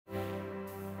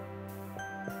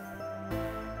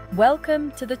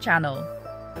Welcome to the channel.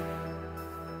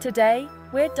 Today,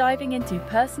 we're diving into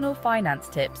personal finance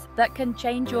tips that can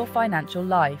change your financial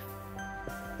life.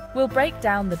 We'll break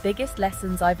down the biggest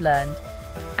lessons I've learned,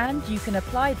 and you can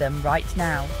apply them right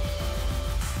now.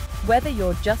 Whether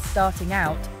you're just starting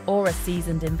out or a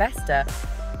seasoned investor,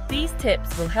 these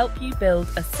tips will help you build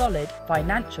a solid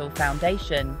financial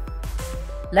foundation.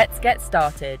 Let's get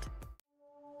started.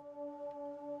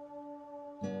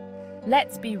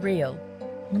 Let's be real.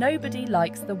 Nobody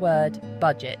likes the word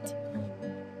budget.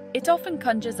 It often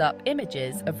conjures up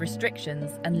images of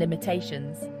restrictions and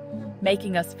limitations,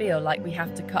 making us feel like we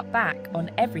have to cut back on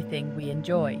everything we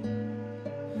enjoy.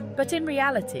 But in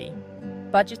reality,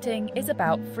 budgeting is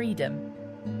about freedom.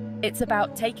 It's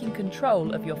about taking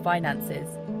control of your finances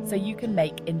so you can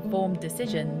make informed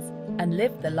decisions and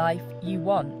live the life you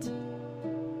want.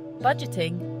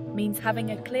 Budgeting means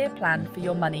having a clear plan for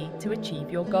your money to achieve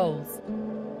your goals,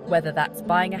 whether that's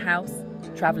buying a house,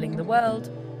 traveling the world,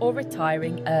 or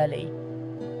retiring early.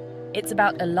 It's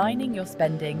about aligning your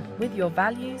spending with your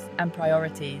values and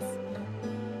priorities.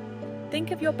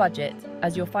 Think of your budget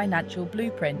as your financial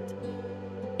blueprint.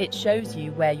 It shows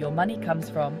you where your money comes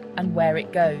from and where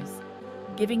it goes,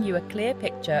 giving you a clear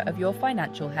picture of your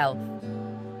financial health.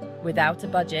 Without a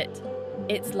budget,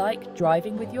 it's like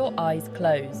driving with your eyes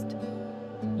closed.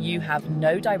 You have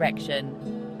no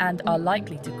direction and are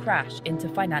likely to crash into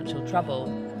financial trouble.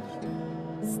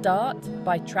 Start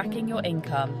by tracking your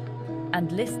income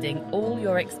and listing all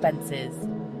your expenses.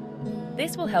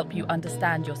 This will help you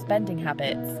understand your spending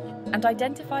habits and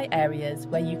identify areas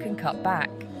where you can cut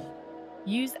back.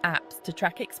 Use apps to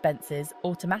track expenses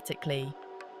automatically.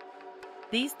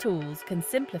 These tools can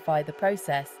simplify the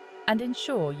process and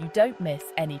ensure you don't miss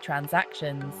any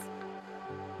transactions.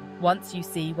 Once you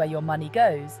see where your money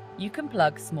goes, you can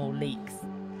plug small leaks.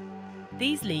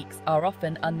 These leaks are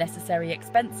often unnecessary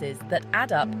expenses that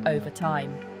add up over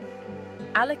time.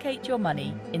 Allocate your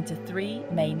money into 3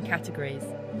 main categories: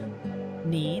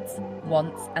 needs,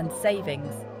 wants, and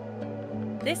savings.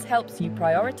 This helps you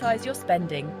prioritize your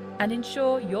spending and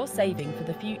ensure you're saving for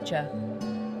the future.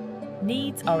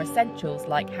 Needs are essentials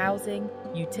like housing,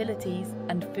 utilities,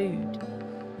 and food.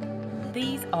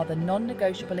 These are the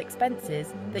non-negotiable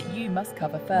expenses that you must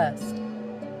cover first.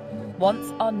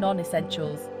 Wants are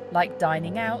non-essentials like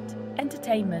dining out,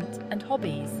 entertainment, and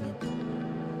hobbies.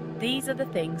 These are the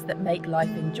things that make life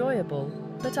enjoyable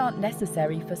but aren't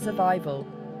necessary for survival.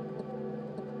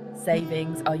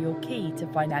 Savings are your key to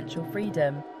financial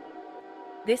freedom.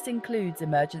 This includes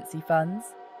emergency funds,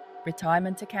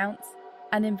 retirement accounts,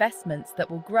 and investments that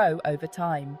will grow over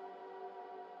time.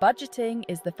 Budgeting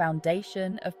is the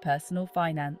foundation of personal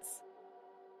finance.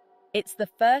 It's the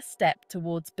first step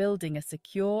towards building a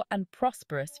secure and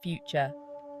prosperous future.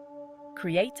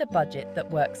 Create a budget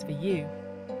that works for you.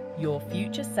 Your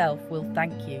future self will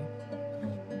thank you.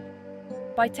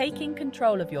 By taking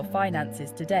control of your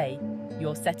finances today,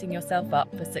 you're setting yourself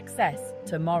up for success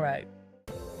tomorrow.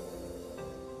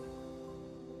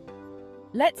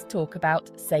 Let's talk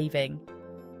about saving.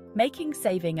 Making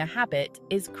saving a habit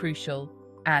is crucial,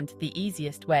 and the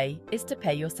easiest way is to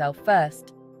pay yourself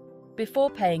first. Before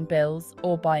paying bills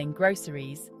or buying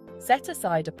groceries, set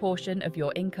aside a portion of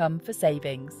your income for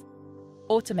savings.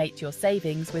 Automate your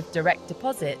savings with direct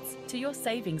deposits to your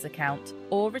savings account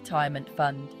or retirement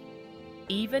fund.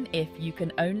 Even if you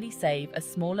can only save a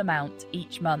small amount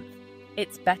each month,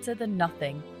 it's better than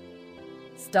nothing.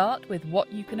 Start with what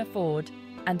you can afford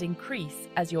and increase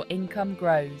as your income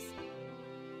grows.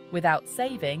 Without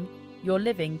saving, you're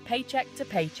living paycheck to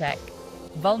paycheck,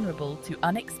 vulnerable to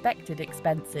unexpected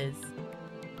expenses.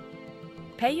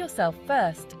 Pay yourself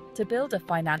first to build a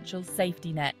financial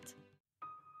safety net.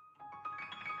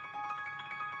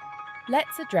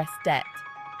 Let's address debt,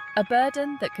 a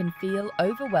burden that can feel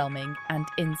overwhelming and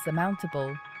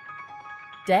insurmountable.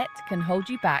 Debt can hold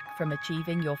you back from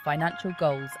achieving your financial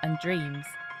goals and dreams.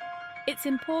 It's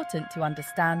important to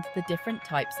understand the different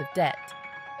types of debt.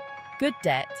 Good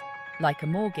debt, like a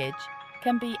mortgage,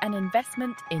 can be an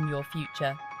investment in your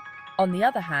future. On the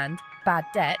other hand, bad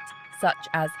debt, such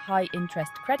as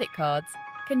high-interest credit cards,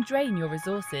 can drain your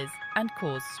resources and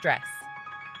cause stress.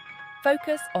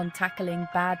 Focus on tackling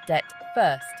bad debt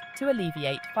first to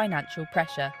alleviate financial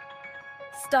pressure.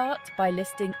 Start by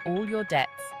listing all your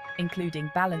debts,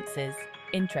 including balances,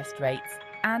 interest rates,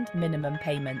 and minimum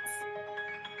payments.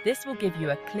 This will give you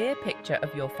a clear picture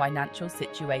of your financial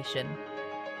situation.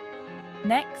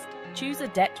 Next, choose a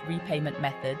debt repayment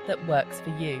method that works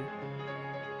for you.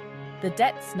 The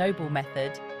debt snowball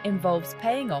method involves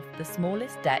paying off the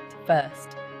smallest debt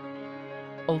first.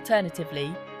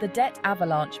 Alternatively, the debt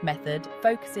avalanche method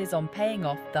focuses on paying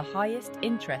off the highest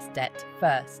interest debt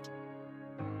first.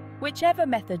 Whichever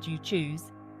method you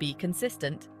choose, be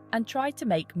consistent and try to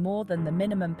make more than the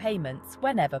minimum payments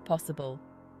whenever possible.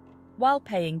 While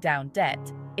paying down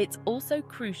debt, it's also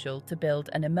crucial to build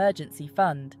an emergency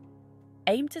fund.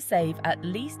 Aim to save at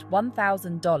least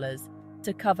 $1,000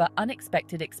 to cover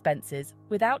unexpected expenses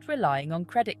without relying on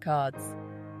credit cards.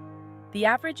 The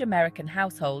average American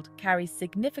household carries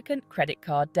significant credit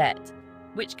card debt,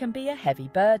 which can be a heavy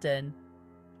burden.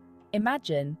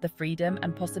 Imagine the freedom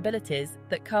and possibilities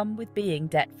that come with being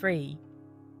debt-free.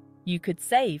 You could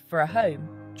save for a home,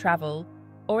 travel,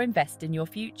 or invest in your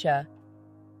future.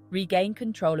 Regain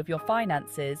control of your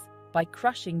finances by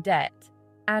crushing debt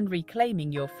and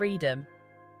reclaiming your freedom.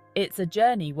 It's a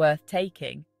journey worth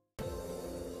taking.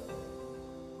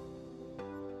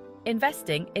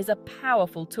 Investing is a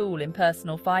powerful tool in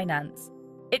personal finance.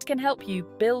 It can help you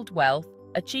build wealth,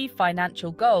 achieve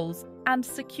financial goals, and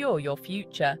secure your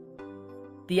future.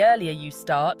 The earlier you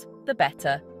start, the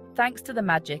better, thanks to the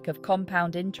magic of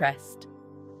compound interest.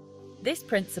 This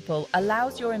principle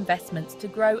allows your investments to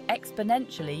grow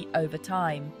exponentially over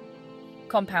time.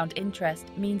 Compound interest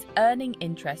means earning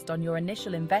interest on your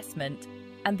initial investment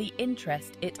and the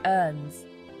interest it earns.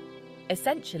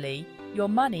 Essentially, your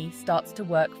money starts to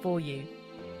work for you.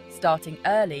 Starting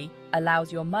early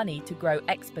allows your money to grow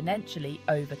exponentially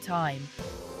over time.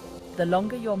 The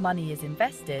longer your money is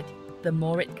invested, the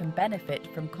more it can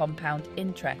benefit from compound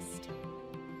interest.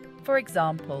 For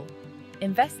example,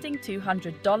 investing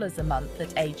 $200 a month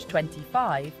at age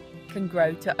 25 can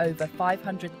grow to over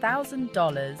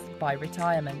 $500,000 by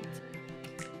retirement.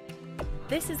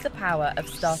 This is the power of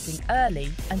starting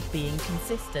early and being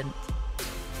consistent.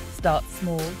 Start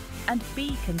small and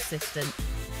be consistent,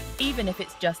 even if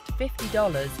it's just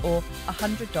 $50 or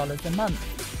 $100 a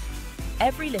month.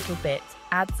 Every little bit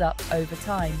adds up over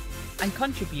time and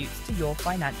contributes to your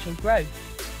financial growth.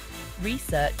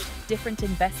 Research different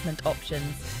investment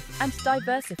options and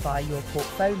diversify your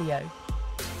portfolio.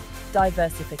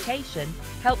 Diversification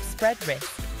helps spread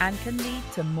risk and can lead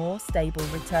to more stable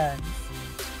returns.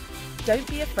 Don't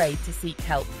be afraid to seek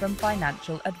help from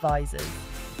financial advisors.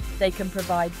 They can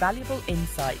provide valuable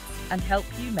insights and help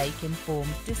you make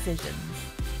informed decisions.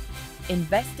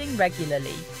 Investing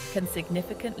regularly can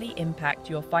significantly impact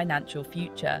your financial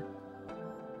future.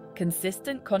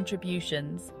 Consistent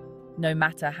contributions, no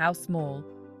matter how small,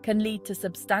 can lead to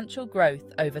substantial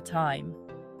growth over time.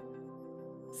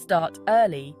 Start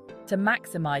early to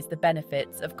maximize the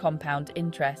benefits of compound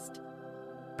interest.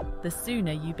 The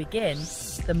sooner you begin,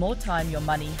 the more time your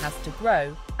money has to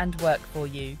grow and work for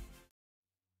you.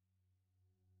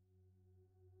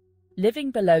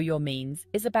 Living below your means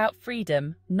is about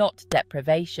freedom, not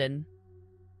deprivation.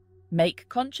 Make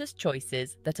conscious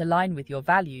choices that align with your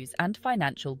values and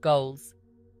financial goals.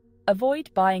 Avoid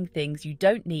buying things you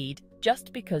don't need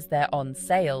just because they're on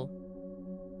sale.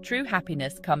 True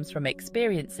happiness comes from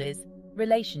experiences,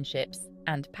 relationships,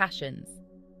 and passions.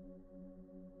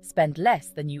 Spend less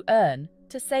than you earn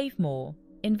to save more,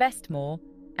 invest more,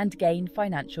 and gain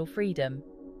financial freedom.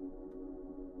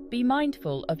 Be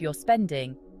mindful of your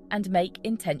spending and make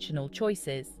intentional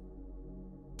choices.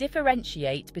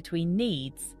 Differentiate between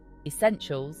needs,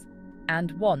 essentials,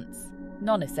 and wants,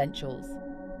 non-essentials.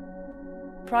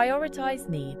 Prioritize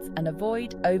needs and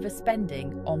avoid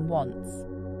overspending on wants.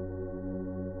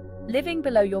 Living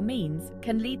below your means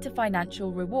can lead to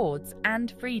financial rewards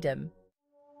and freedom.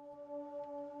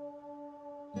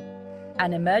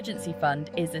 An emergency fund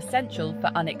is essential for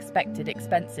unexpected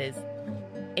expenses.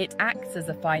 It acts as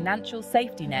a financial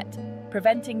safety net,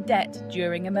 preventing debt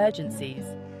during emergencies.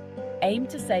 Aim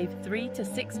to save 3 to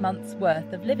 6 months'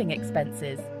 worth of living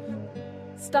expenses.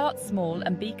 Start small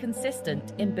and be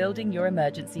consistent in building your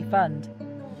emergency fund.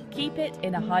 Keep it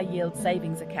in a high-yield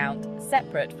savings account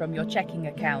separate from your checking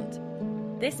account.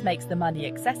 This makes the money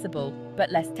accessible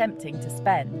but less tempting to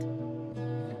spend.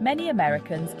 Many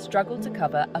Americans struggle to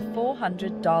cover a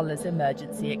 $400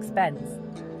 emergency expense.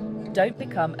 Don't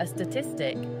become a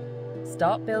statistic.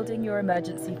 Start building your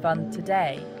emergency fund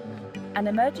today. An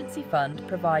emergency fund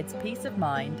provides peace of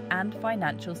mind and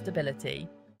financial stability.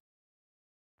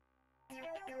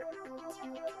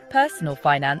 Personal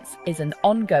finance is an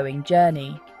ongoing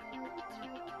journey.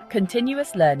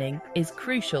 Continuous learning is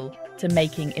crucial to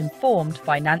making informed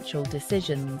financial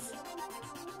decisions.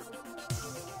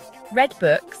 Read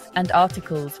books and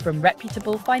articles from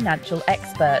reputable financial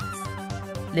experts.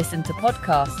 Listen to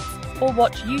podcasts or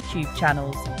watch YouTube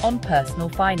channels on personal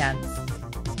finance.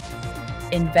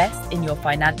 Invest in your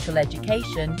financial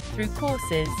education through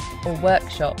courses or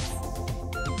workshops.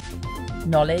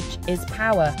 Knowledge is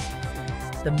power.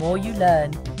 The more you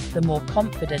learn, the more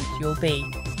confident you'll be.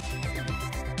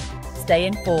 Stay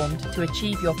informed to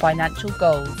achieve your financial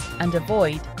goals and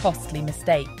avoid costly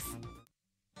mistakes.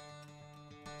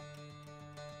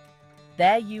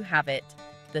 There you have it,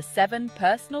 the 7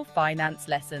 personal finance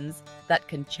lessons that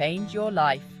can change your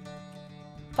life.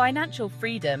 Financial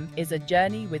freedom is a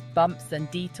journey with bumps and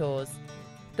detours.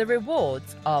 The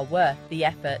rewards are worth the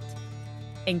effort.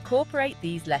 Incorporate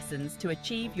these lessons to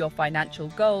achieve your financial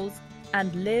goals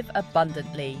and live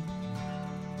abundantly.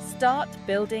 Start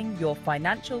building your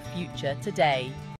financial future today.